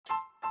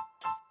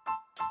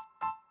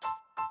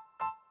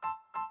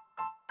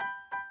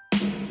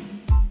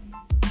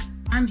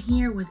I'm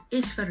here with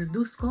Ish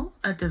Verduzco,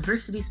 a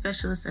diversity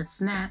specialist at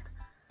Snap,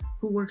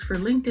 who worked for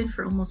LinkedIn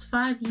for almost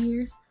 5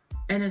 years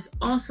and is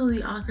also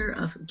the author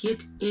of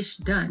Get Ish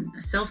Done,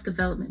 a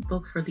self-development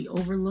book for the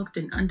overlooked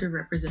and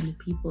underrepresented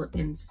people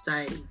in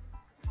society.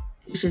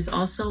 Ish is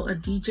also a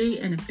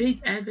DJ and a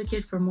big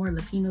advocate for more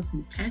Latinos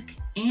in tech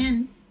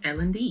and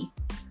L&D.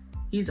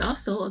 He's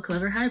also a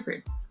clever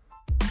hybrid.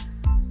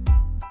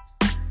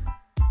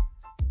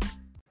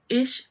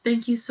 Ish,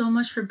 thank you so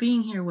much for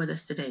being here with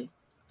us today.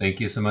 Thank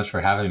you so much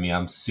for having me.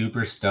 I'm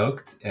super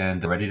stoked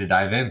and ready to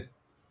dive in.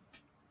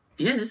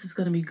 Yeah, this is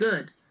going to be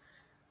good.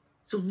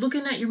 So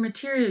looking at your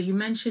material, you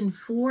mentioned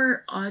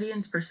 4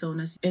 audience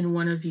personas in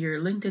one of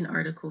your LinkedIn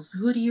articles.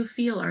 Who do you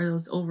feel are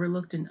those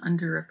overlooked and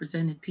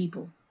underrepresented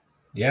people?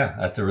 Yeah,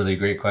 that's a really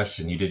great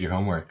question. You did your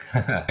homework.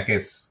 I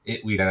guess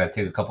we got to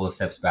take a couple of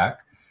steps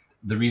back.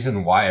 The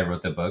reason why I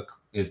wrote the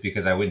book is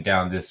because I went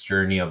down this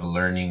journey of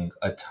learning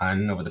a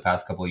ton over the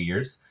past couple of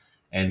years.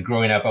 And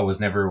growing up, I was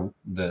never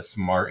the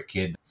smart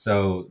kid.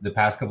 So the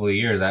past couple of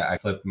years, I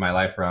flipped my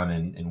life around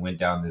and went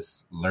down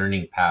this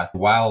learning path.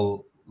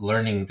 While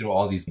learning through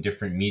all these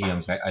different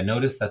mediums, I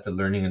noticed that the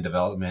learning and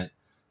development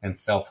and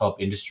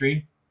self-help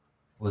industry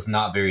was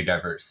not very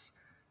diverse.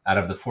 Out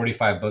of the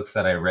 45 books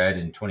that I read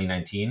in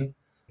 2019,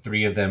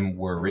 3 of them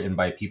were written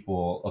by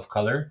people of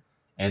color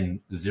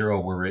and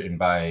 0 were written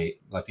by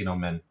Latino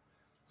men.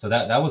 So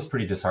that was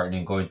pretty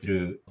disheartening, going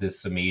through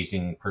this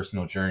amazing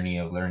personal journey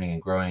of learning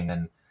and growing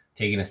and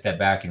taking a step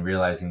back and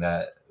realizing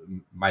that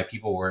my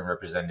people weren't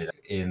represented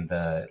in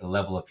the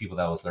level of people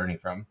that I was learning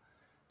from.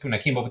 When I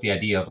came up with the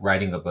idea of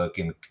writing a book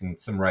and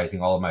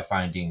summarizing all of my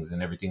findings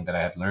and everything that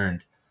I had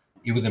learned,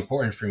 it was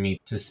important for me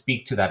to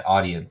speak to that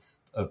audience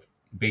of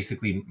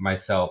basically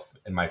myself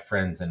and my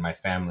friends and my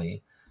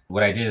family.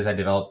 What I did is I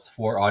developed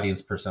 4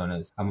 audience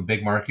personas. I'm a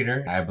big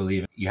marketer. I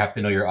believe you have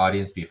to know your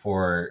audience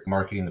before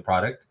marketing the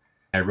product.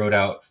 I wrote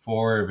out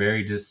 4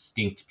 very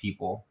distinct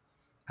people.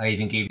 I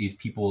even gave these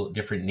people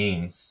different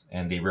names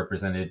and they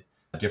represented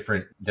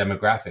different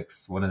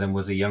demographics. One of them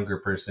was a younger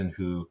person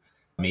who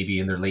maybe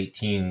in their late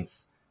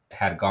teens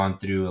had gone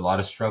through a lot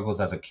of struggles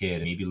as a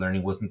kid. Maybe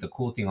learning wasn't the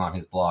cool thing on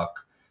his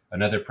block.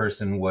 Another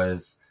person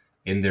was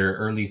in their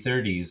early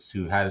 30s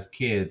who has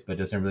kids but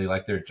doesn't really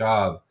like their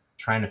job,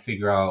 trying to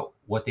figure out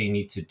what they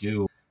need to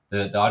do.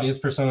 The audience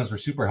personas were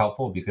super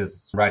helpful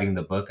because writing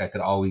the book, I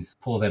could always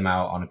pull them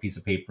out on a piece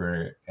of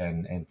paper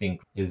and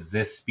think, is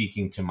this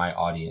speaking to my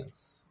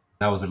audience?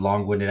 That was a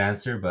long-winded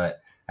answer,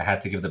 but I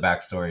had to give the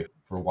backstory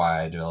for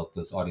why I developed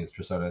those audience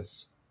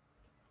personas.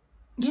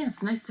 Yeah,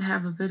 it's nice to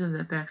have a bit of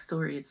that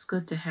backstory. It's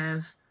good to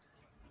have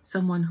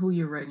someone who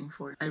you're writing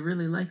for. I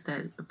really like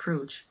that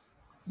approach.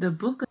 The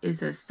book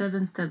is a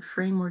 7-step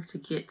framework to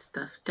get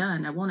stuff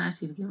done. I won't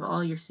ask you to give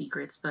all your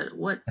secrets, but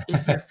what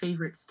is your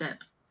favorite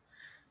step?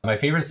 My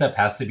favorite step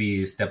has to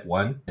be step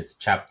 1. It's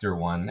chapter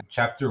 1.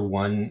 Chapter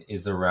 1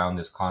 is around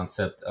this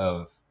concept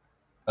of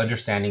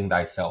understanding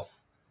thyself.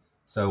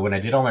 So when I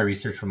did all my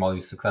research from all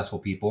these successful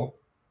people,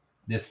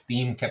 this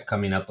theme kept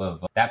coming up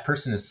of that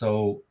person is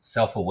so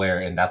self-aware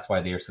and that's why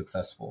they are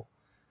successful.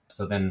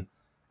 So then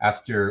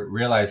after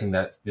realizing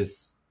that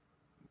this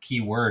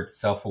key word,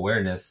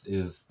 self-awareness,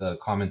 is the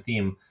common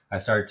theme, I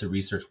started to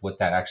research what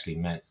that actually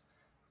meant.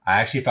 I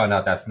actually found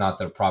out that's not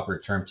the proper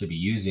term to be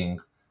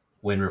using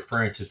when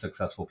referring to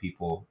successful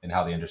people and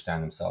how they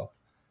understand themselves.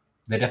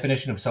 The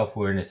definition of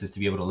self-awareness is to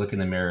be able to look in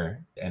the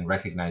mirror and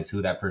recognize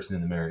who that person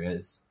in the mirror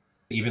is.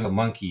 Even a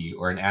monkey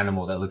or an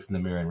animal that looks in the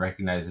mirror and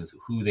recognizes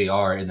who they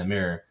are in the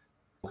mirror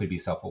could be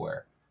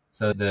self-aware.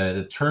 So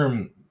the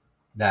term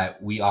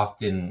that we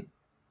often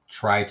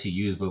try to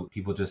use, but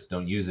people just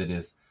don't use it,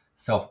 is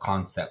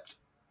self-concept.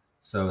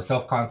 So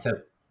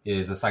self-concept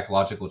is a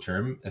psychological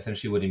term.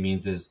 Essentially what it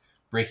means is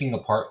breaking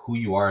apart who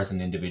you are as an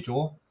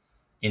individual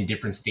in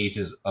different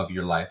stages of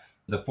your life.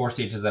 The 4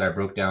 stages that I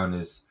broke down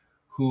is: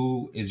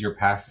 who is your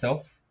past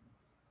self?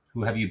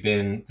 Who have you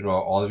been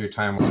throughout all of your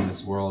time in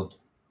this world?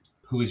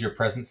 Who is your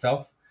present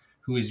self?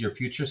 Who is your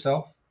future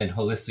self? And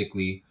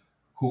holistically,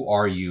 who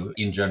are you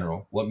in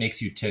general? What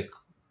makes you tick?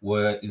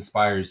 What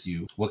inspires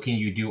you? What can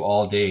you do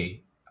all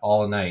day,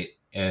 all night,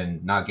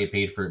 and not get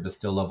paid for it, but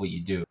still love what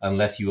you do?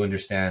 Unless you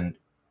understand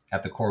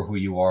at the core who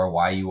you are,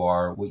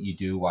 what you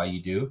do, why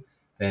you do,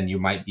 then you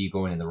might be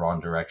going in the wrong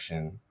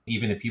direction.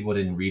 Even if people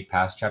didn't read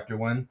past chapter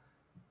 1,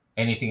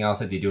 anything else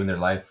that they do in their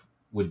life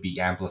would be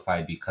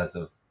amplified because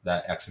of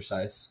that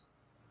exercise.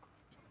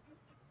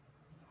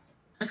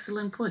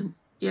 Excellent point.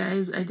 Yeah,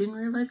 I didn't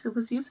realize it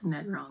was using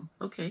that wrong.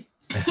 Okay.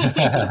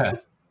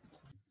 That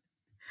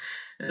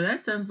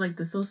sounds like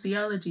the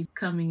sociology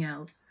coming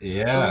out.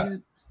 Yeah. So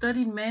you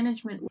studied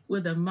management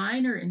with a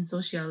minor in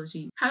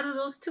sociology. How do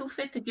those 2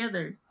 fit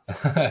together?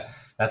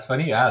 That's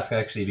funny you ask,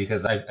 actually,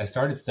 because I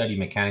started studying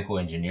mechanical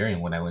engineering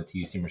when I went to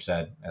UC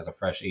Merced as a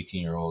fresh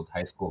 18-year-old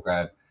high school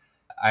grad.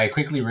 I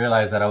quickly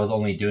realized that I was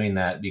only doing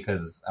that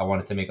because I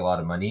wanted to make a lot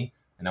of money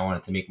and I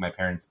wanted to make my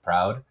parents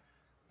proud.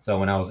 So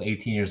when I was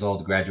 18 years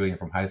old, graduating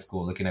from high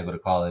school, looking to go to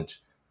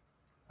college,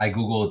 I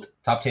Googled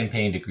top 10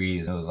 paying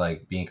degrees. It was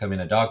like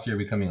becoming a doctor,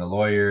 becoming a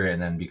lawyer, and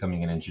then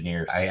becoming an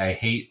engineer. I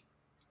hate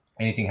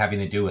anything having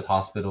to do with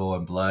hospital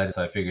and blood.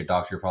 So I figured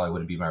doctor probably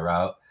wouldn't be my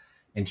route.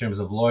 In terms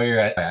of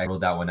lawyer, I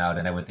rolled that one out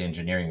and I went the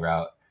engineering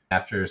route.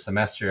 After a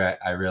semester,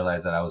 I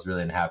realized that I was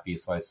really unhappy.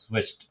 So I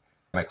switched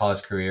my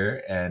college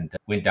career and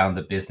went down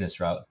the business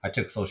route. I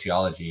took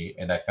sociology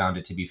and I found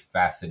it to be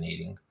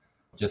fascinating.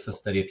 Just the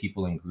study of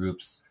people in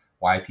groups,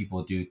 why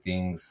people do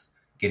things,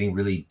 getting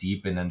really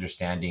deep in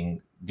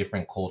understanding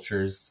different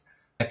cultures.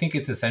 I think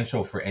it's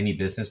essential for any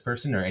business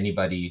person or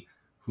anybody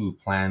who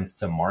plans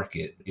to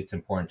market. It's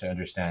important to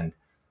understand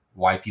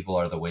why people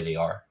are the way they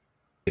are.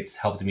 It's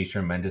helped me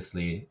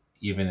tremendously,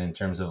 even in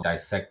terms of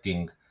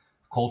dissecting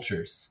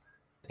cultures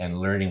and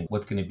learning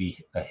what's going to be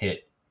a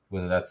hit,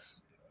 whether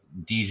that's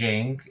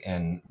DJing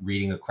and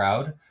reading a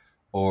crowd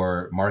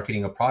or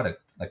marketing a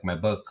product like my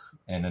book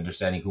and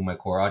understanding who my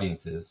core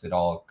audience is. It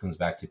all comes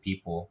back to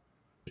people.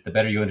 The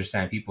better you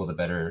understand people, the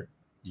better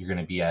you're going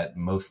to be at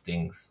most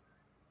things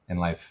in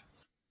life.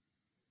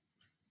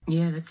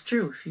 Yeah, that's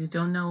true. If you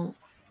don't know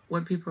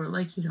what people are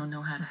like, you don't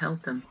know how to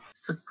help them.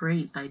 It's a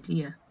great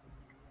idea.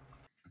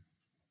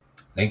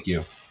 Thank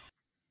you.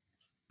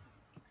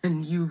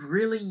 And you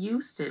really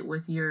used it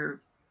with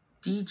your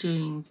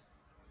DJing.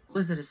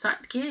 Was it a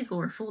side gig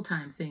or a full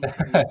time thing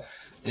for you?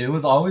 It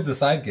was always a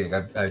side gig.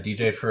 I've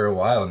DJed for a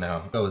while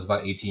now. I was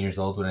about 18 years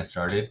old when I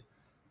started.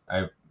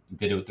 I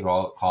did it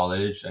throughout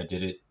college. I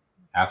did it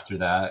after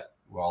that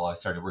while I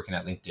started working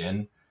at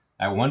LinkedIn.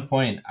 At one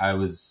point, I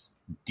was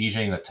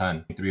DJing a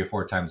ton, 3 or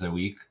 4 times a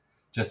week,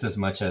 just as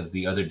much as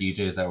the other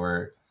DJs that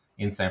were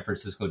in San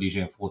Francisco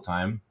DJing full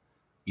time.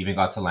 Even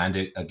got to land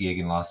a gig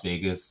in Las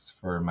Vegas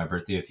for my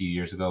birthday a few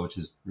years ago, which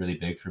is really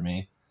big for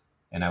me.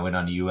 And I went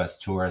on a US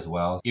tour as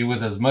well. It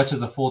was as much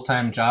as a full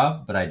time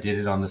job, but I did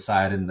it on the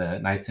side in the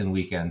nights and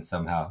weekends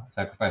somehow.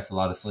 Sacrificed a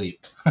lot of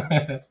sleep.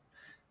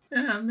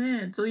 Oh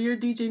man, so your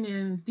DJ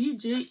name is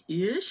DJ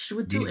Ish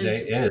with two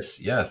DJ H's. Ish,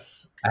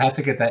 yes. I had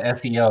to get that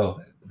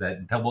SEO.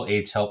 That double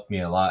H helped me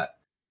a lot.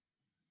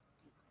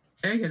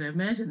 I can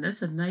imagine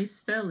that's a nice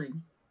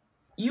spelling.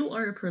 You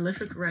are a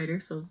prolific writer,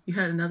 so you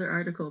had another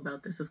article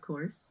about this, of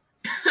course.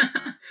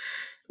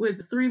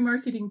 With 3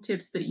 marketing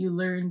tips that you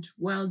learned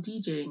while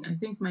DJing. I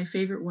think my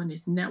favorite one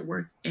is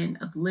network and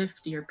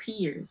uplift your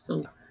peers.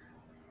 So,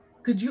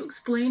 could you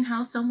explain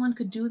how someone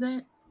could do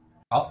that?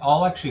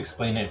 I'll actually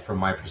explain it from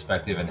my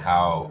perspective and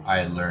how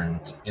I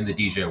learned in the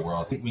DJ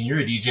world. When you're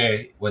a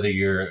DJ, whether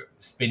you're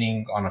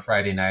spinning on a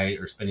Friday night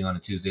or spinning on a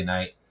Tuesday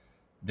night,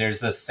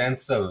 there's a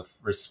sense of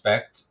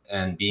respect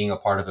and being a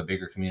part of a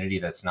bigger community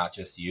that's not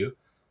just you.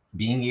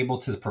 Being able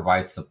to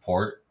provide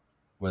support,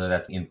 whether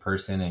that's in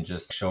person and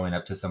just showing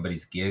up to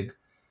somebody's gig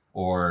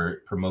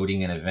or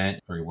promoting an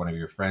event for one of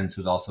your friends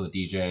who's also a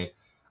DJ.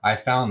 I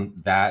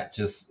found that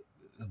just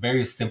a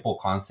very simple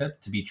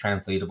concept to be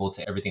translatable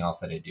to everything else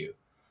that I do.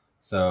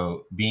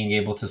 So being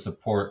able to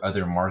support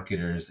other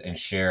marketers and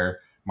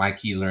share my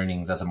key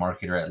learnings as a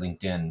marketer at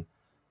LinkedIn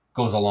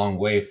goes a long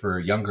way for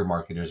younger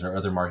marketers or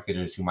other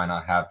marketers who might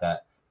not have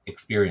that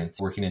experience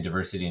working in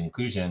diversity and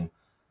inclusion,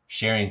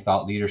 sharing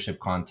thought leadership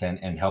content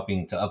and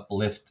helping to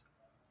uplift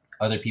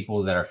other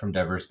people that are from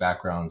diverse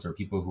backgrounds or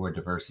people who are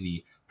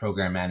diversity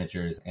program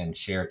managers and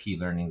share key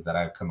learnings that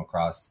I've come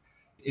across.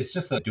 It's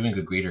just doing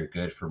a greater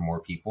good for more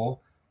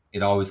people.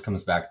 It always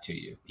comes back to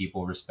you.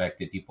 People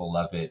respect it, people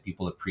love it,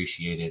 people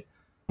appreciate it.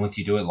 Once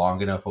you do it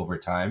long enough over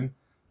time,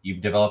 you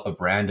develop a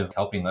brand of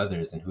helping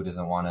others, and who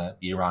doesn't want to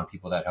be around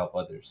people that help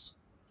others?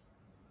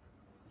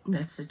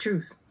 That's the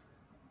truth.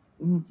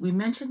 We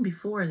mentioned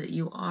before that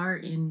you are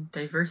in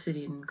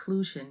diversity and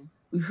inclusion.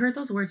 We've heard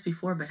those words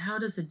before, but how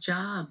does a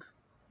job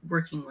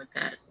working with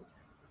that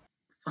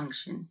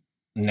function?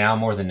 Now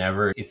more than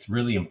ever, it's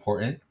really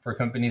important for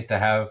companies to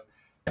have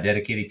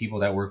dedicated people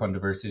that work on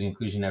diversity and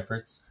inclusion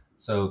efforts.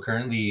 So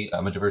currently,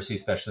 I'm a diversity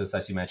specialist,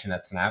 as you mentioned,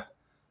 at Snap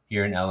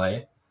here in LA.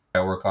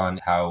 I work on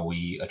how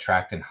we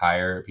attract and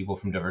hire people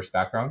from diverse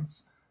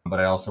backgrounds, but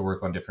I also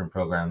work on different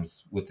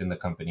programs within the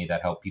company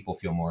that help people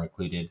feel more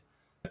included.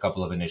 A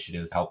couple of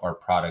initiatives help our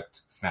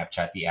product,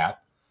 Snapchat, the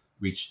app,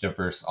 reach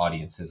diverse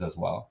audiences as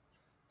well.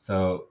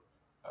 So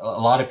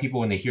a lot of people,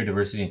 when they hear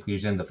diversity and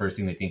inclusion, the first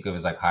thing they think of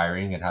is like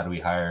hiring and how do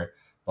we hire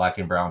Black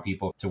and brown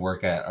people to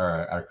work at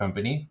our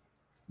company.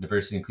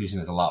 Diversity and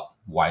inclusion is a lot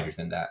wider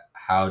than that.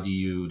 How do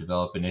you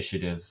develop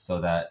initiatives so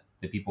that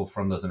the people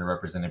from those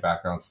underrepresented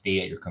backgrounds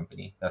stay at your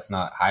company? That's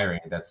not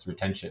hiring, that's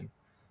retention.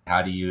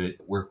 How do you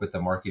work with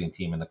the marketing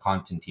team and the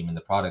content team and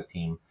the product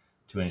team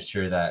to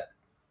ensure that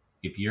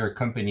if your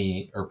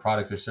company or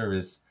product or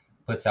service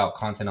puts out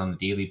content on a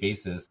daily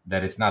basis,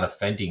 that it's not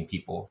offending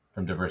people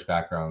from diverse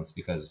backgrounds?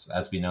 Because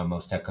as we know,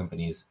 most tech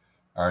companies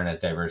aren't as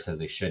diverse as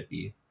they should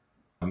be.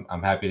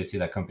 I'm happy to see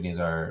that companies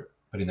are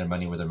putting their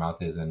money where their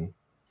mouth is and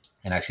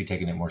actually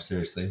taking it more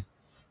seriously.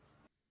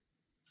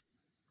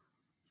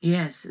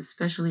 Yes,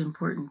 especially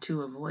important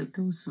to avoid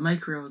those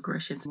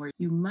microaggressions where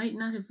you might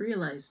not have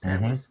realized that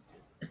Mm-hmm. was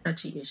a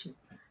touchy issue.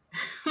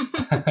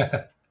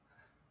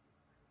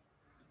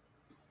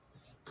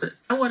 But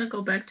I want to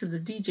go back to the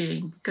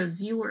DJing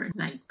because you were a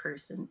night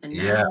person and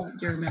Yeah. now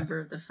you're a member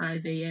of the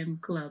 5 a.m.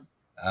 club.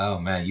 Oh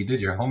man, you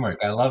did your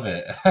homework. I love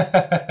it.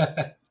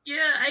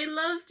 Yeah, I I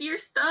loved your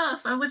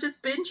stuff. I was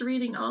just binge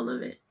reading all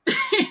of it.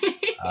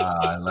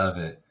 I love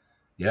it.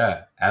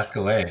 Yeah, ask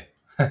away.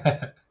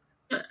 I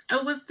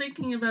was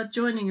thinking about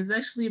joining. It's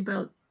actually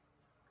about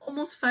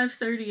almost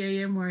 5:30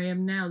 a.m. where I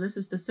am now. This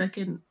is the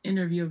second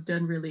interview I've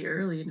done really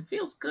early, and it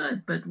feels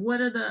good. But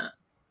what are the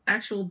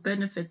actual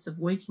benefits of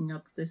waking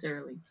up this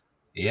early?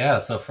 Yeah,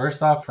 so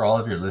first off, for all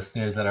of your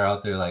listeners that are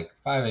out there like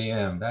 5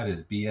 a.m., that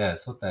is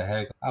BS. What the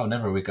heck? I would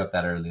never wake up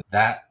that early.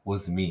 That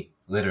was me,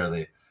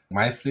 literally.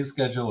 My sleep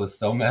schedule was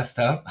so messed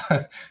up.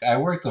 I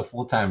worked a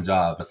full time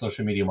job, a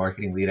social media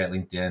marketing lead at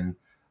LinkedIn,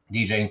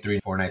 DJing 3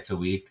 to 4 nights a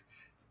week.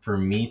 For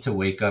me to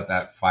wake up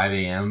at 5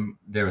 a.m.,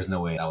 there was no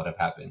way that would have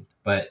happened.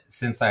 But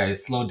since I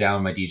slowed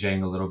down my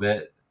DJing a little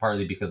bit,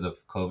 partly because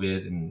of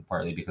COVID and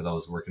partly because I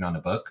was working on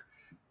a book,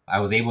 I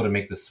was able to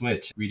make the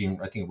switch reading,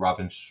 I think,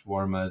 Robin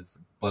Sharma's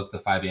book, The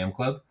 5 a.m.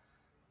 Club.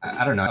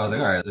 I don't know. I was like,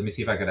 all right, let me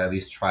see if I could at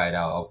least try it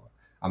out.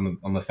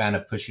 I'm a fan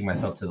of pushing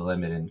myself to the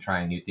limit and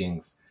trying new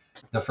things.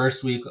 The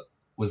first week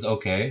was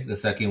okay. The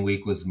second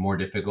week was more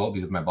difficult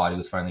because my body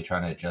was finally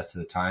trying to adjust to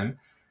the time.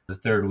 The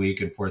third week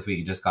and fourth week,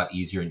 it just got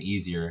easier and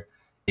easier.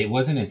 It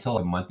wasn't until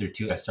a month or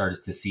two I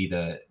started to see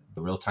the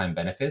real time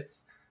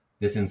benefits,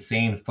 this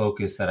insane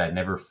focus that I'd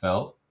never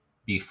felt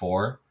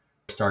before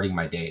starting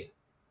my day.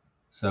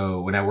 So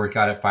when I work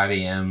out at 5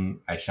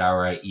 a.m., I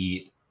shower, I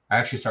eat. I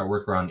actually start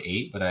work around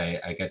 8, but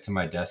I get to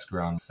my desk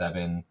around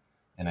 7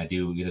 and I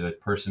do either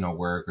personal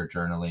work or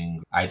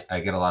journaling. I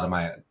get a lot of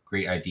my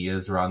great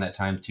ideas around that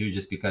time too,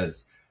 just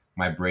because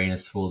my brain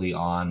is fully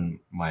on,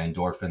 my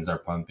endorphins are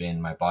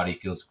pumping, my body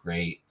feels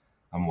great,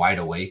 I'm wide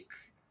awake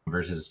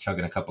versus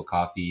chugging a cup of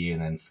coffee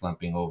and then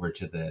slumping over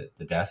to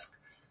the desk.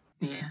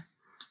 Yeah.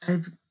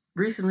 I've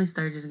recently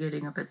started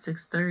getting up at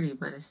 6:30,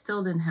 but I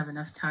still didn't have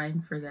enough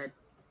time for that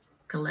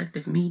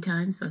collective me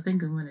time, so I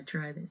think I'm going to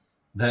try this.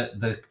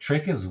 The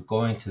trick is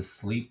going to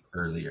sleep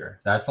earlier.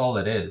 That's all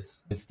it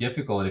is. It's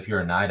difficult if you're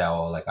a night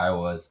owl like I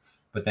was,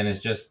 but then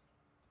it's just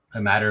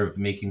a matter of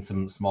making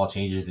some small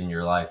changes in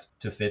your life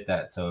to fit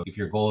that. So if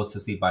your goal is to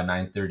sleep by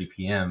 9:30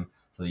 p.m.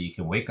 so that you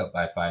can wake up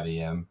by 5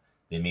 a.m.,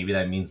 then maybe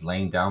that means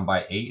laying down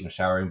by 8 and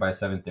showering by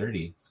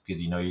 7:30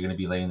 because you know you're going to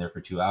be laying there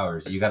for 2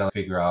 hours. You got to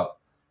figure out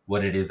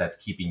what it is that's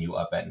keeping you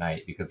up at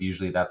night because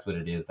usually that's what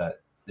it is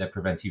that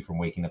prevents you from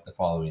waking up the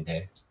following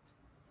day.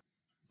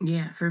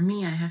 Yeah, for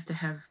me, I have to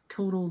have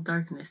total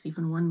darkness.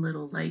 Even one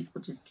little light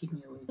will just keep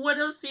me awake. What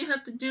else do you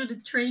have to do to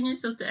train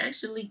yourself to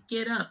actually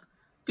get up?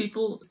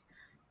 People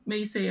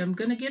may say, I'm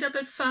going to get up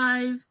at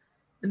 5,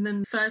 and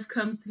then 5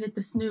 comes to hit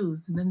the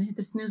snooze, and then they hit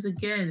the snooze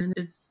again, and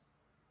it's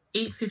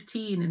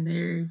 8:15, and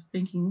they're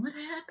thinking, what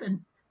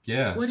happened?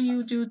 Yeah. What do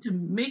you do to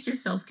make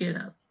yourself get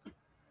up?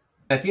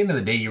 At the end of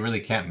the day, you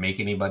really can't make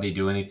anybody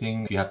do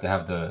anything. You have to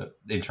have the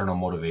internal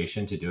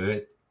motivation to do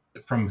it.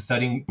 From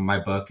studying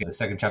my book, the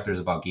second chapter is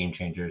about game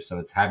changers. So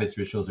it's habits,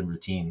 rituals, and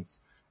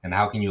routines. And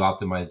how can you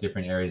optimize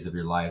different areas of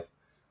your life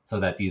so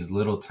that these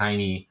little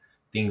tiny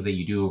things that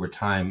you do over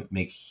time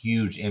make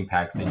huge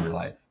impacts in your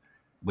life.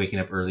 Waking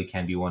up early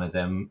can be one of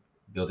them.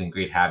 Building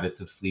great habits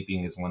of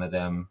sleeping is one of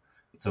them.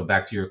 So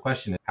back to your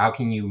question, how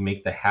can you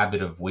make the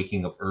habit of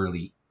waking up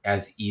early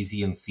as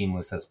easy and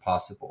seamless as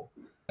possible?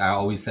 I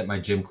always set my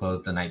gym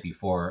clothes the night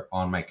before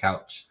on my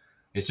couch.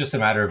 It's just a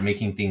matter of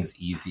making things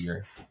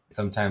easier.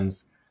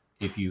 Sometimes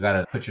if you got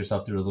to put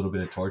yourself through a little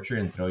bit of torture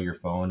and throw your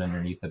phone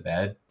underneath the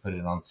bed, put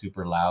it on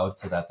super loud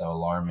so that the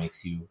alarm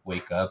makes you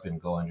wake up and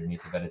go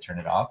underneath the bed to turn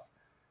it off,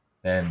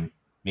 then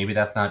maybe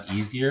that's not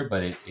easier,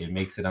 but it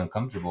makes it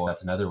uncomfortable.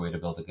 That's another way to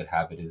build a good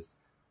habit is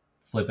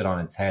flip it on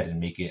its head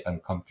and make it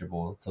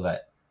uncomfortable so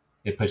that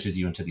it pushes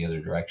you into the other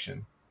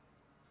direction.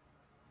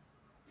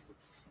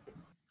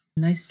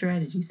 Nice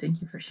strategies.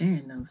 Thank you for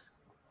sharing those.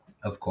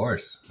 Of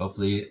course.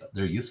 Hopefully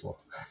they're useful.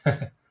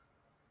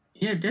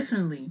 Yeah,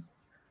 definitely.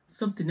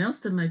 Something else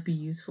that might be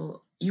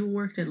useful. You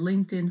worked at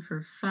LinkedIn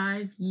for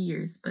 5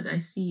 years, but I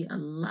see a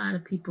lot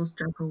of people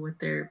struggle with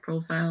their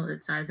profile.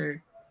 It's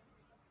either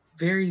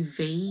very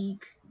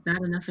vague,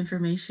 not enough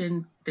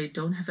information, they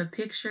don't have a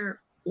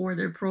picture, or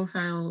their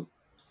profile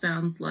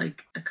sounds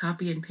like a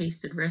copy and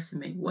pasted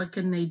resume. What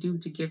can they do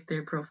to give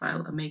their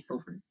profile a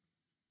makeover?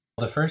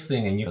 The first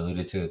thing, and you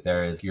alluded to it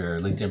there, is your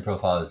LinkedIn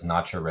profile is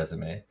not your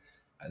resume.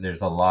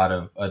 There's a lot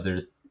of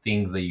other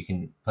things that you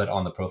can put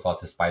on the profile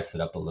to spice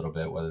it up a little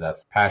bit, whether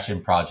that's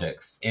passion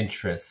projects,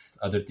 interests,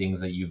 other things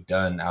that you've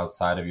done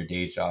outside of your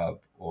day job,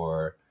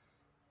 or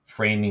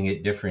framing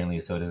it differently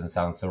so it doesn't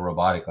sound so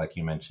robotic like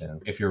you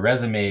mentioned. If your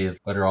resume is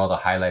what are all the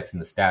highlights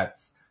and the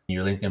stats,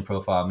 your LinkedIn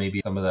profile,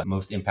 maybe some of the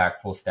most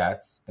impactful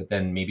stats, but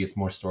then maybe it's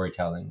more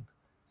storytelling.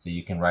 So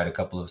you can write a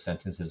couple of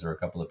sentences or a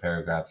couple of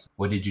paragraphs.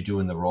 What did you do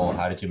in the role?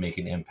 How did you make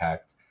an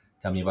impact?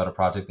 Tell me about a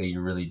project that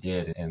you really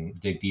did and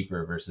dig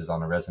deeper versus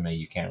on a resume.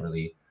 You can't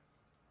really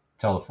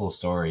tell a full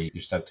story.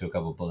 You're stuck to a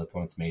couple of bullet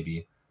points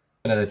maybe.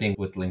 Another thing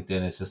with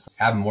LinkedIn is just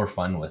have more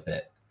fun with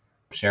it.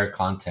 Share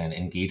content,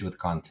 engage with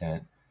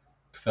content,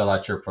 fill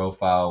out your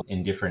profile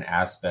in different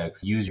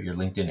aspects. Use your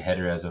LinkedIn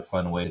header as a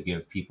fun way to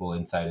give people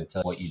insight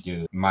into what you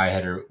do. My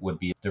header would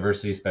be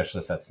diversity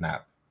specialist at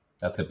Snap.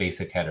 That's the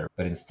basic header.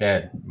 But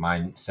instead,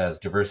 mine says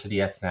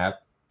diversity at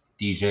Snap,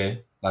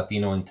 DJ,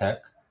 Latino in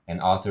tech,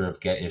 and author of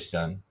Get Ish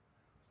Done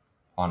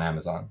on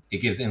Amazon. It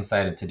gives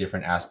insight into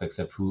different aspects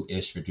of who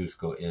Ish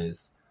Verduzco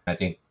is. I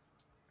think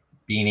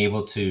being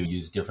able to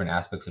use different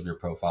aspects of your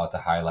profile to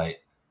highlight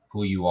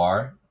who you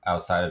are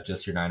outside of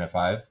just your 9 to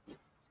 5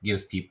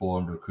 gives people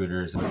and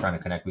recruiters who are trying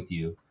to connect with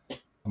you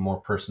a more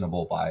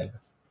personable vibe.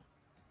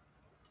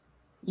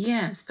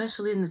 Yeah,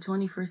 especially in the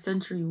 21st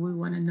century, we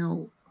want to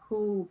know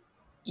who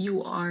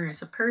you are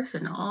as a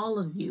person, all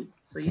of you.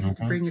 So you have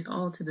to bring it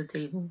all to the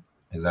table.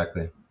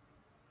 Exactly.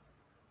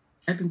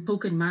 I've been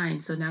poking mine,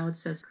 so now it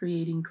says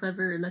creating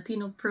clever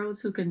Latino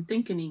pros who can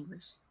think in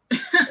English.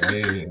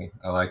 Hey,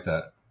 I like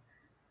that.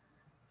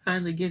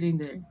 Finally getting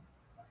there.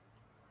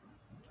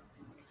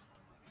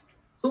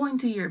 Going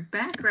to your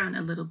background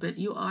a little bit,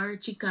 you are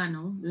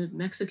Chicano,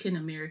 Mexican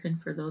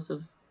American, for those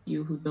of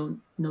you who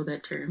don't know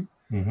that term.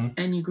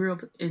 And you grew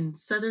up in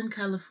Southern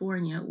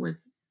California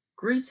with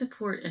great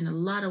support and a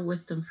lot of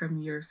wisdom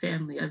from your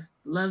family. I've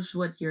loved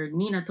what your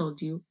Nina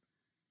told you.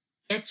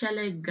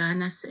 Échale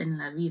ganas en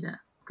la vida.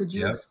 Could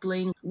you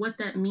explain what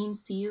that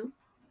means to you?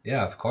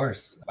 Yeah, of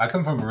course. I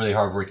come from a really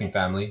hardworking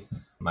family.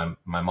 My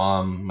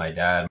mom, my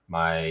dad,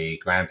 my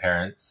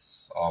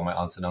grandparents, all my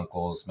aunts and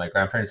uncles. My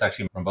grandparents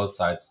actually from both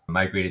sides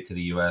migrated to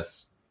the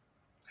U.S.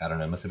 I don't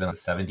know, it must have been like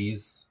the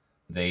 70s.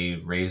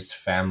 They raised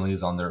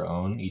families on their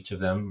own, each of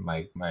them.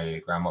 My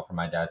grandma from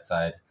my dad's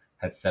side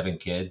had 7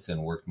 kids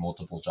and worked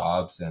multiple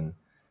jobs and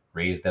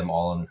raised them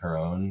all on her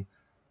own.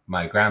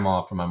 My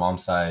grandma from my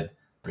mom's side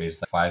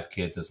raised 5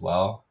 kids as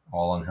well,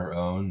 all on her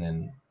own,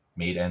 and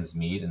made ends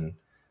meet and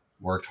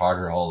worked hard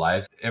her whole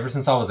life. Ever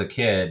since I was a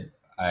kid,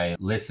 I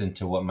listened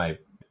to what my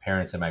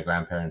parents and my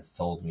grandparents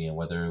told me, and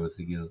whether it was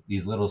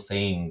these little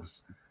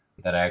sayings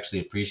that I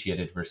actually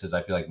appreciated versus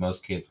I feel like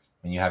most kids,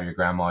 when you have your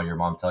grandma or your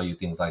mom tell you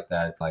things like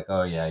that, it's like,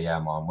 oh, yeah,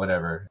 mom,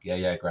 whatever.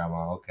 Yeah,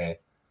 grandma, okay.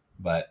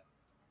 But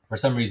for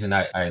some reason,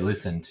 I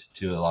listened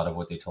to a lot of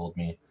what they told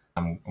me.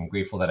 I'm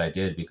grateful that I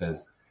did,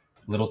 because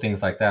little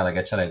things like that, like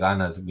échale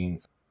ganas,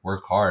 means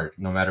work hard.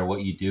 No matter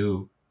what you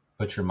do,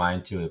 put your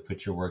mind to it,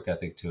 put your work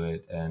ethic to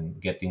it,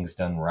 and get things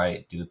done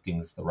right. Do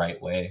things the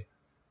right way.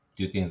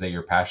 Do things that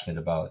you're passionate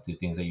about. Do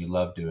things that you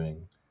love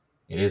doing.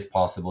 It is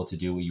possible to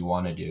do what you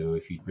want to do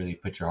if you really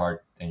put your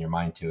heart and your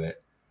mind to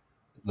it.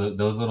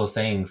 Those little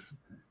sayings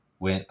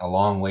went a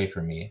long way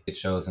for me. It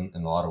shows in a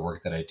lot of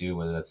work that I do,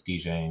 whether that's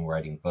DJing,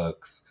 writing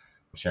books,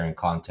 sharing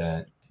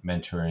content,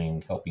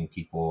 mentoring, helping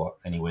people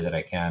any way that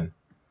I can.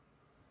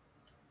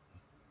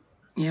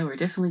 Yeah, we're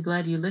definitely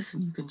glad you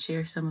listened. You can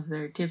share some of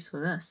their tips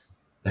with us.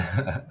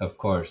 Of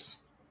course.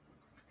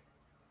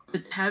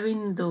 But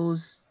having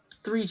those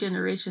 3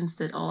 generations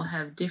that all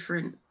have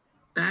different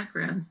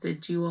backgrounds,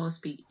 did you all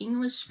speak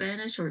English,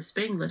 Spanish, or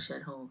Spanglish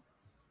at home?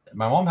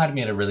 My mom had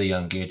me at a really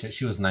young age.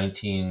 She was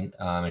 19,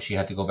 and she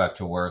had to go back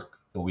to work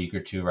a week or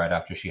two right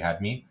after she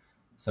had me.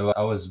 So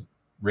I was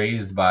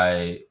raised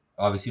by,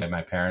 obviously, by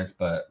my parents,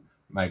 but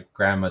my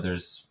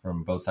grandmothers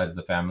from both sides of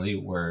the family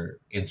were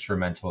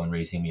instrumental in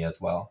raising me as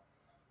well.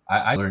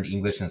 I learned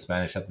English and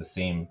Spanish at the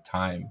same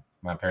time.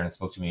 My parents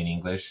spoke to me in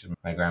English.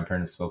 My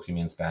grandparents spoke to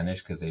me in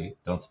Spanish because they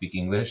don't speak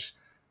English.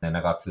 Then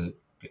I got to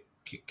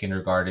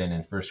kindergarten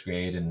and first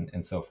grade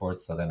and so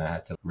forth. So then I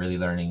had to really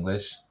learn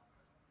English.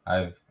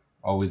 I've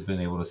always been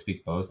able to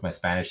speak both. My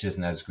Spanish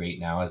isn't as great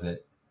now as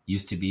it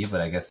used to be, but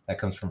I guess that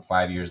comes from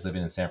 5 years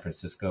living in San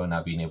Francisco and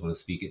not being able to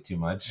speak it too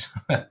much.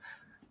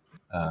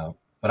 But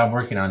I'm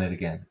working on it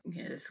again.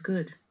 Yeah, it's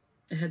good.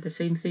 I had the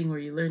same thing where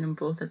you learn them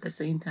both at the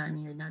same time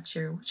and you're not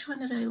sure which one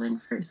did I learn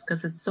first,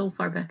 because it's so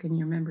far back in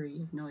your memory,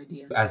 you have no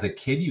idea. As a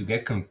kid, you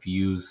get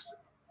confused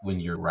when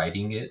you're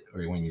writing it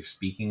or when you're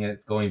speaking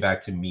it. Going back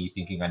to me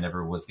thinking I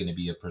never was going to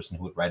be a person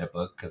who would write a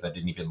book because I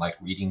didn't even like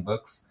reading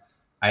books.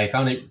 I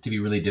found it to be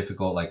really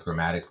difficult, like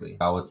grammatically.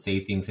 I would say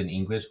things in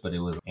English, but it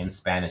was in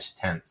Spanish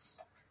tense.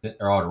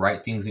 Or I would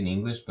write things in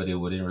English, but it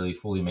wouldn't really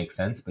fully make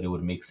sense. But it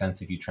would make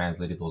sense if you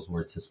translated those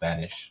words to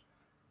Spanish.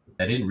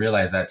 I didn't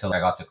realize that till I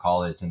got to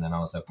college. And then I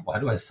was like, why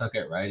do I suck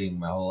at writing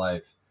my whole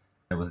life?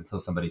 It was until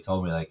somebody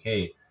told me, like,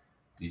 hey,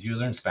 did you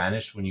learn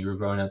Spanish when you were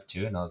growing up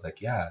too? And I was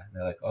like, yeah. And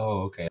they're like,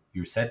 oh, okay.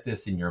 You said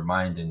this in your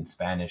mind in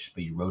Spanish,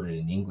 but you wrote it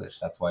in English.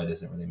 That's why it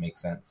doesn't really make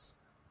sense.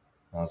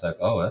 And I was like,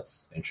 oh,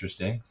 that's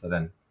interesting. So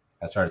then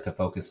I started to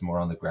focus more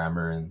on the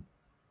grammar and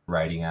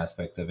writing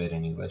aspect of it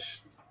in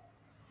English.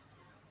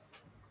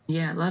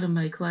 Yeah, a lot of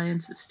my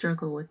clients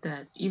struggle with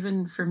that.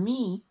 Even for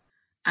me,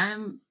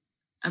 I'm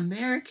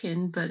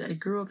American, but I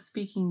grew up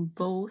speaking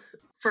both.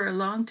 For a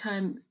long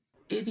time,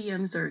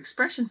 idioms or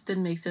expressions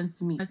didn't make sense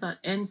to me. I thought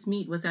ends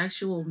meet was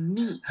actual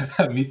meat.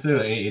 Me too.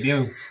 Hey,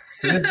 idioms,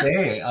 to this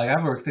day, like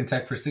I've worked in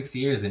tech for 6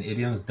 years and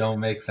idioms don't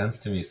make sense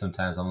to me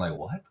sometimes. I'm like,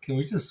 what? Can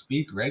we just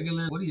speak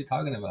regular? What are you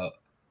talking about?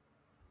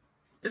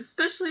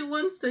 Especially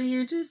ones that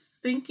you're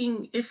just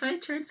thinking, if I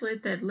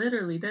translate that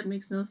literally, that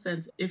makes no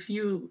sense. If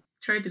you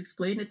tried to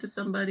explain it to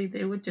somebody,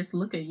 they would just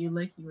look at you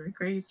like you were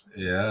crazy.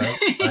 Yeah,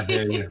 I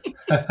hear you.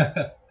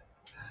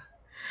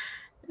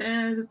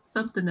 And it's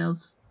something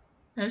else.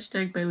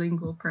 Hashtag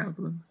bilingual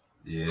problems.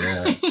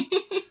 Yeah,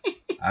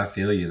 I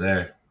feel you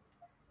there.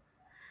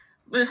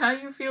 But how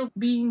you feel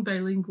being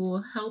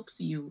bilingual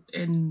helps you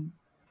in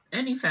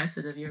any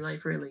facet of your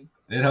life, really.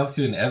 It helps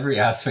you in every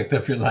aspect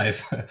of your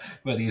life,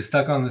 whether you're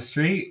stuck on the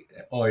street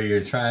or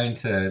you're trying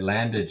to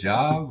land a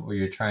job or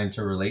you're trying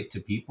to relate to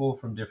people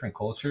from different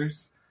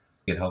cultures.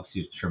 It helps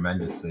you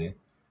tremendously.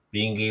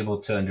 Being able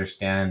to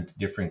understand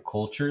different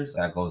cultures,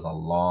 that goes a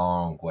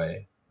long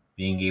way.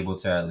 Being able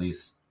to at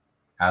least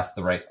ask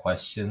the right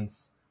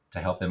questions to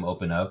help them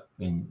open up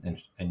and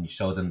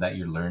show them that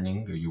you're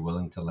learning or you're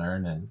willing to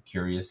learn and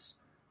curious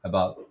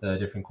about the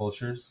different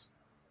cultures,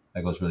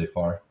 that goes really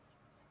far.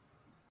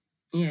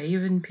 Yeah,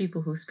 even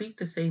people who speak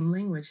the same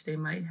language, they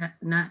might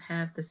not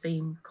have the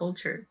same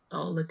culture.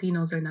 All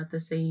Latinos are not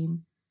the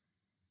same.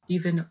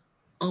 Even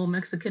all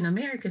Mexican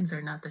Americans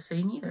are not the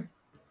same either.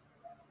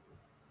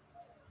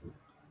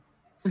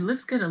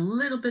 Let's get a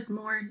little bit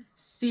more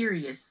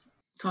serious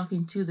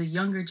talking to the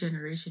younger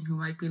generation who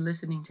might be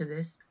listening to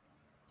this.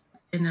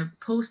 In a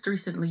post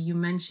recently, you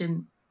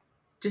mentioned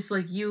just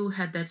like you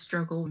had that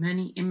struggle,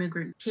 many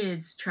immigrant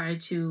kids try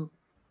to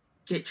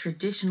get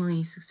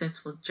traditionally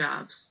successful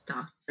jobs: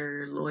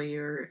 doctor,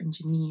 lawyer,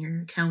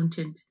 engineer,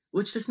 accountant,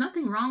 which there's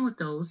nothing wrong with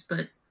those,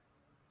 but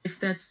if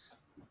that's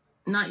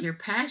not your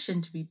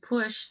passion to be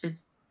pushed,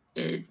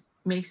 it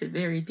makes it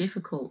very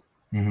difficult.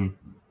 Mm-hmm.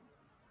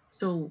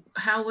 So,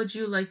 how would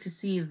you like to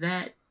see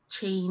that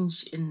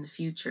change in the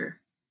future?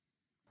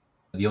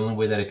 The only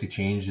way that it could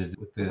change is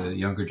with the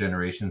younger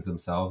generations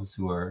themselves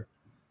who are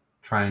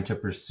trying to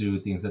pursue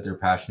things that they're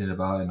passionate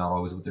about and not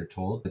always what they're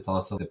told. It's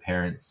also the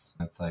parents.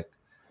 It's like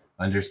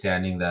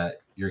understanding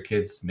that your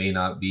kids may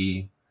not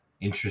be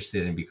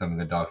interested in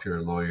becoming a doctor,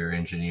 a lawyer,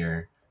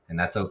 engineer, and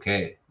that's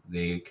okay.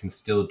 They can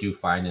still do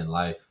fine in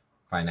life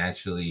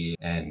financially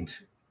and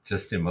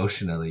just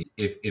emotionally.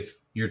 If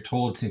you're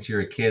told since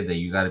you're a kid that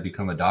you got to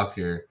become a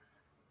doctor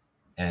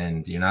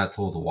and you're not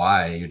told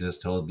why, you're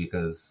just told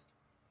because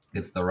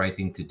it's the right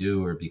thing to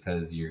do or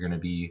because you're going to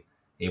be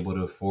able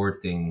to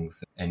afford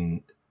things,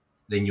 and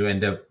then you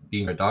end up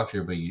being a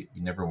doctor but you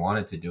never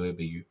wanted to do it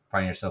but you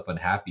find yourself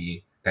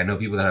unhappy. I know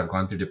people that have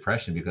gone through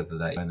depression because of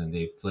that, and then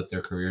they flip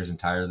their careers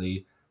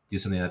entirely, do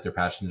something that they're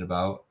passionate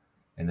about,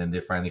 and then they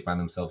finally find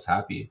themselves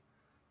happy.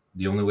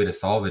 The only way to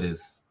solve it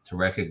is to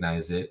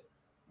recognize it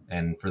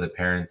and for the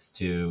parents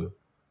to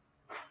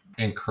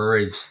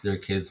encourage their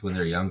kids when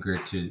they're younger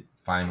to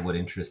find what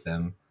interests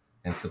them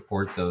and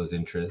support those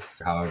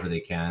interests however they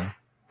can,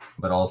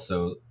 but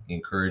also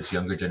encourage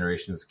younger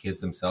generations,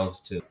 kids themselves,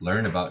 to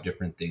learn about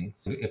different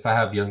things. If I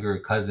have younger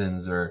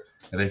cousins or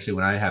eventually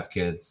when I have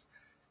kids,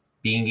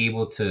 being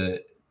able to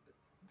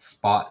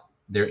spot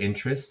their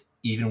interests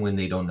even when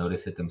they don't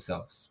notice it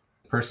themselves.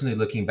 Personally,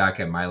 looking back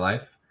at my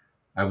life,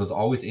 I was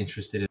always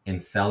interested in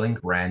selling,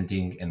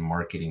 branding, and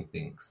marketing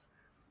things.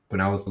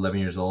 When I was 11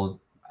 years old,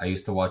 I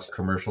used to watch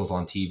commercials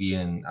on TV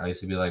and I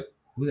used to be like,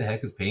 who the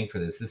heck is paying for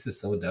this? This is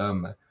so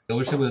dumb. I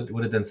wish I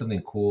would have done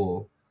something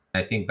cool.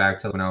 I think back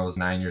to when I was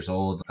 9 years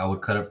old, I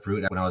would cut up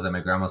fruit when I was at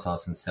my grandma's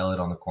house and sell it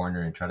on the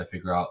corner and try to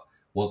figure out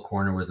what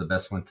corner was the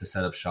best one to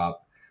set up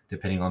shop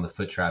depending on the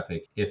foot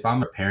traffic. If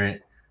I'm a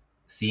parent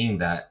seeing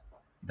that,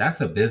 that's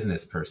a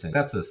business person.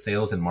 That's a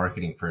sales and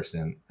marketing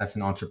person. That's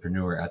an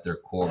entrepreneur at their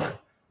core.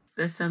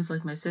 That sounds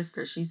like my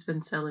sister. She's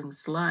been selling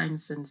slime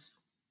since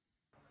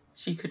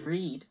she could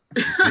read.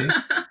 You see?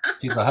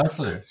 She's a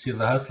hustler. She's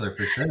a hustler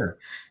for sure.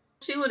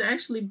 She would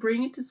actually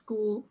bring it to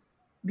school,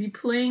 be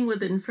playing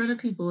with it in front of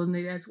people, and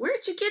they'd ask,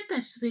 "Where'd you get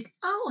that?" She's like,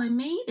 "Oh, I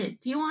made it.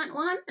 Do you want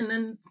one?" And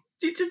then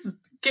she just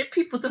get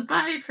people to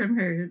buy it from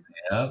her.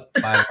 Yep,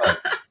 $5.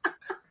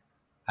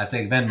 I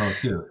take Venmo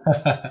too.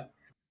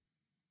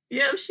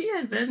 Yeah, if she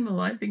had Venmo,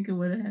 I think it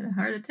would have had a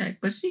heart attack.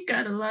 But she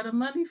got a lot of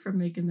money from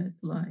making that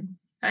slime.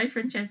 Hi,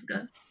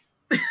 Francesca.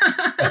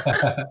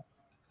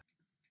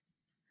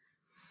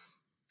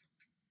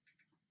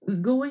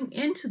 Going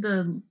into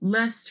the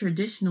less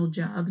traditional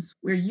jobs,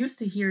 we're used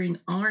to hearing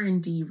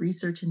R&D,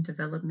 research and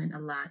development, a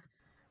lot.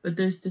 But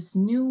there's this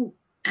new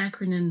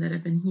acronym that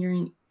I've been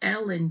hearing,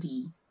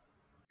 L&D.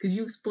 Could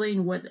you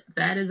explain what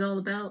that is all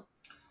about?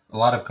 A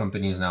lot of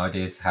companies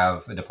nowadays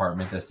have a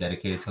department that's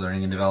dedicated to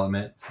learning and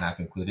development, Snap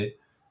included,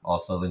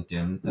 also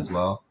LinkedIn as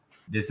well.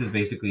 This is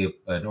basically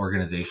an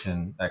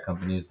organization at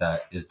companies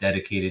that is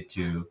dedicated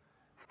to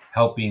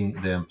helping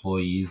the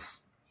employees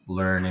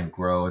learn and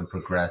grow and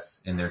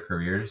progress in their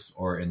careers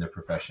or in their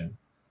profession.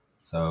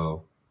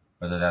 So,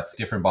 whether that's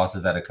different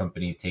bosses at a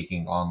company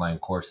taking online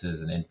courses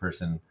and in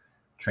person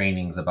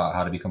trainings about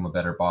how to become a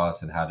better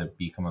boss and how to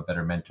become a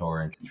better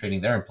mentor and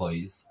training their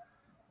employees,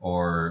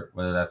 or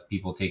whether that's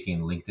people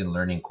taking LinkedIn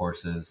learning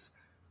courses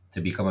to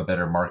become a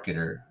better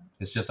marketer.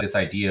 It's just this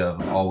idea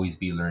of always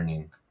be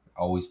learning,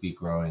 always be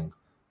growing,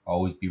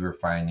 always be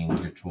refining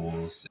your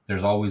tools.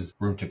 There's always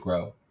room to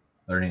grow.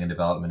 Learning and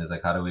development is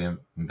like, how do we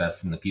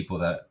invest in the people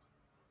that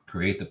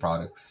create the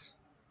products?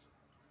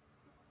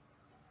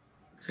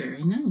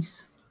 Very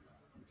nice.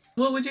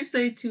 What would you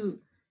say to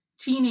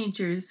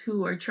teenagers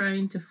who are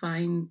trying to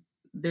find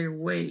their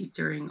way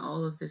during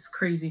all of this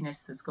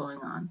craziness that's going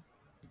on?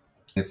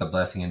 It's a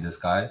blessing in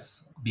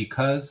disguise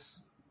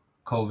because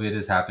COVID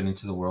is happening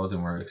to the world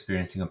and we're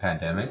experiencing a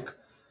pandemic.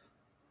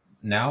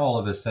 Now, all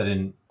of a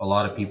sudden, a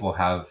lot of people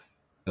have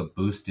a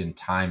boost in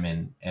time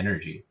and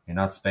energy. You're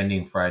not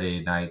spending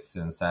Friday nights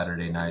and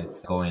Saturday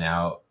nights going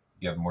out.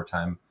 You have more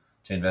time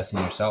to invest in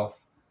yourself.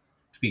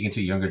 Speaking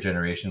to younger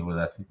generations, whether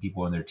that's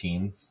people in their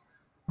teens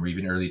or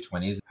even early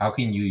 20s, how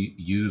can you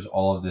use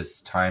all of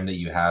this time that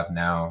you have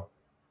now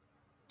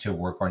to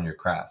work on your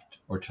craft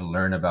or to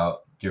learn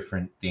about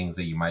different things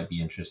that you might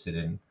be interested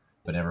in,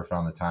 but never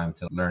found the time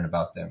to learn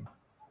about them?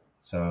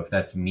 So if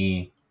that's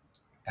me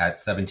at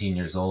 17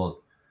 years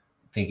old,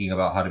 thinking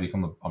about how to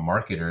become a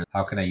marketer,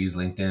 how can I use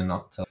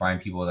LinkedIn to find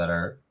people that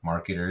are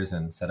marketers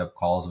and set up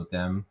calls with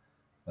them,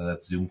 whether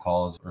that's Zoom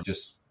calls or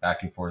just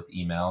back and forth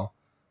email?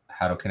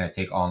 How can I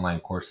take online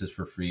courses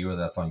for free,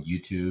 whether that's on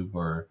YouTube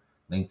or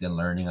LinkedIn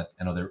Learning? I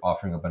know they're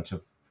offering a bunch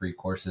of free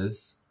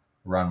courses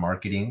around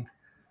marketing.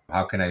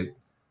 How can I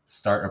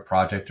start a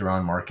project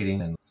around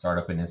marketing and start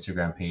up an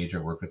Instagram page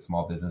or work with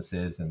small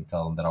businesses and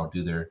tell them that I'll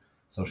do their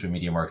social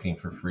media marketing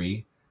for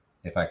free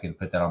if I can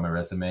put that on my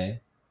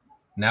resume?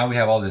 Now we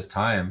have all this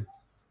time,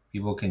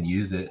 people can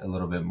use it a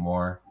little bit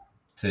more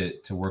to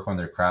work on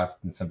their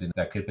craft and something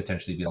that could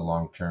potentially be a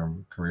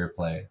long-term career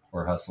play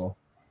or hustle.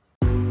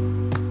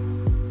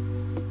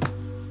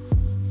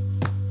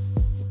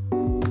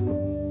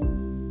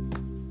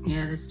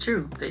 Yeah, that's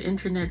true. The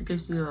internet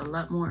gives you a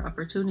lot more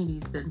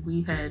opportunities than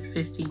we had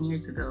 15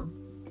 years ago.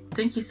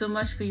 Thank you so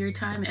much for your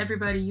time,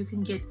 everybody. You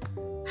can get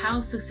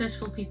How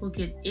Successful People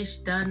Get Ish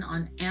Done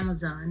on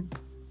Amazon.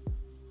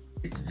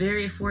 It's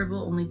very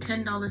affordable, only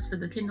 $10 for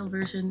the Kindle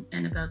version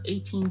and about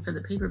 $18 for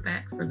the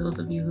paperback for those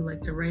of you who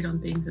like to write on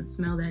things and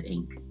smell that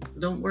ink.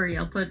 So don't worry,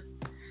 I'll put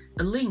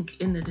a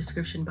link in the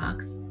description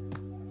box.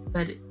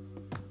 But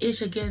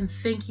Ish, again,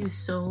 thank you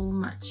so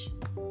much.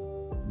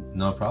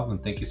 No problem.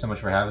 Thank you so much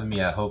for having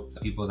me. I hope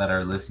the people that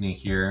are listening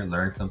here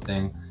learned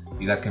something.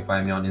 You guys can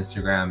find me on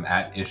Instagram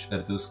at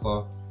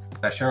ishverduzco.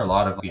 I share a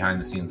lot of behind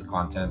the scenes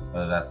content,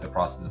 whether that's the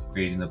process of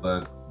creating the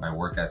book, my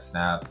work at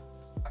Snap,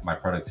 my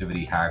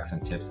productivity hacks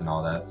and tips and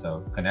all that.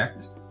 So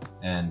connect.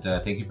 And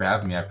thank you for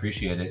having me. I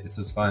appreciate it. This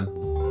was fun.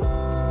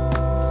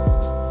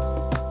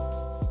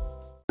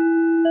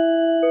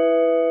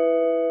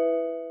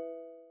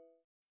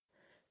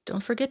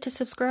 Don't forget to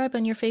subscribe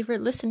on your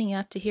favorite listening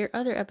app to hear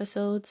other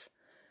episodes.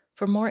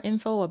 For more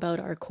info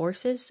about our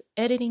courses,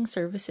 editing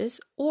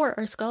services, or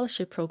our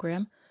scholarship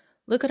program,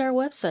 look at our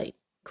website,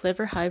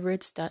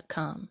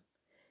 cleverhybrids.com.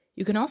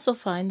 You can also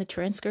find the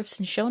transcripts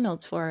and show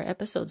notes for our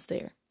episodes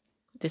there.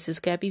 This is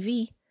Gabby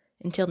V.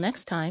 Until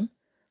next time,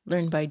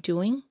 learn by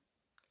doing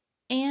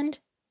and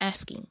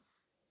asking.